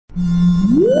Hello,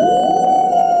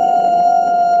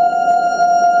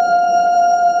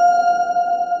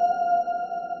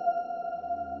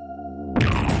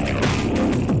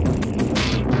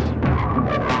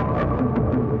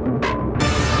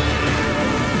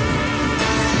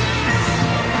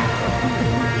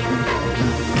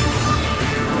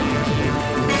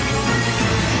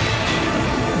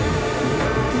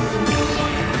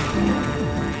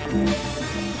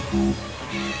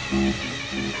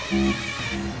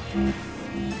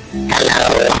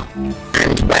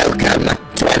 and welcome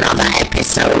to another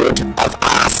episode of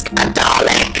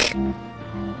AskADalek.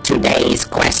 Today's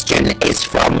question is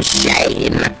from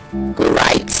Shane, who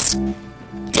writes,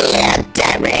 "Dear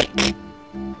Derek,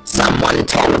 someone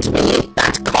told me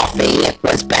that coffee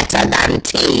was better than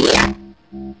tea.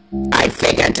 I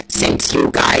figured since you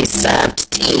guys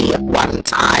served tea one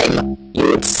time,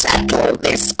 you'd settle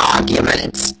this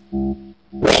argument.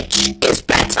 Which is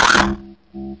better?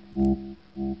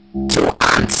 To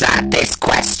answer this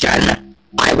question,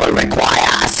 I will require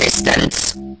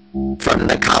assistance from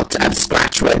the Cult of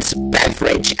Scratchwood's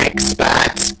beverage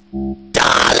expert,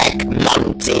 Dalek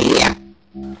Monty.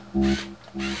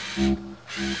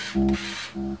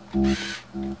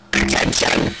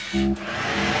 Attention!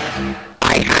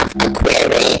 I have a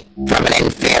query from an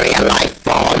inferior life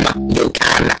form you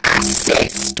can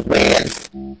assist with.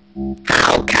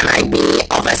 How can I be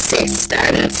of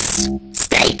assistance?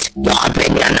 State your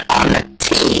opinion on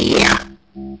tea."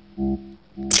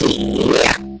 Tea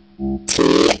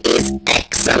is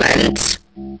excellent.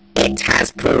 It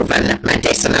has proven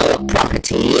medicinal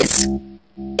properties.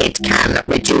 It can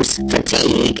reduce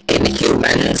fatigue in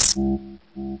humans,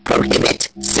 prohibit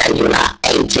cellular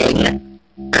aging,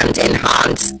 and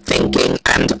enhance thinking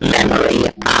and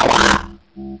memory power.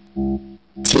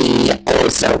 Tea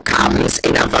also comes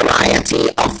in a variety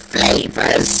of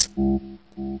flavors.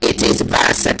 It is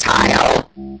versatile,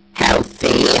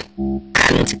 healthy,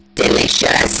 and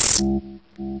delicious.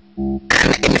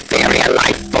 An inferior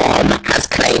life form has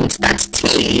claimed that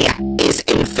tea is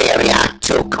inferior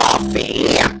to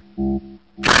coffee.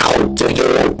 How do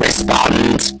you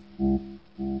respond?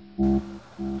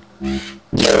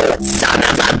 You son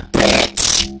of a bitch!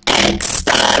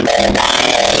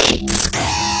 Exterminate!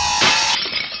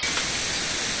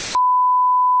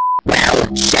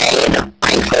 Well, Shane,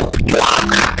 I hope you are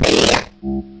happy.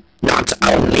 Not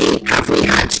only have we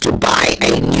had to buy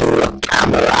a new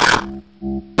camera,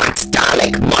 but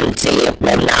Dalek Monty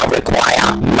will now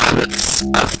require months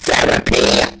of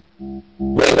therapy.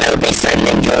 We will be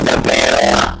sending you the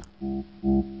bill.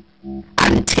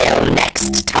 Until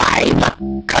next time,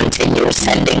 continue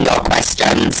sending your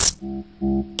questions.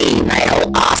 Email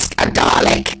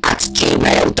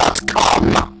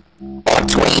AskADalek@gmail.com or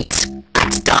tweet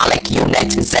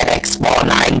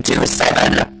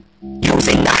 @DalekUnitZX4927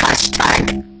 using the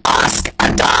hashtag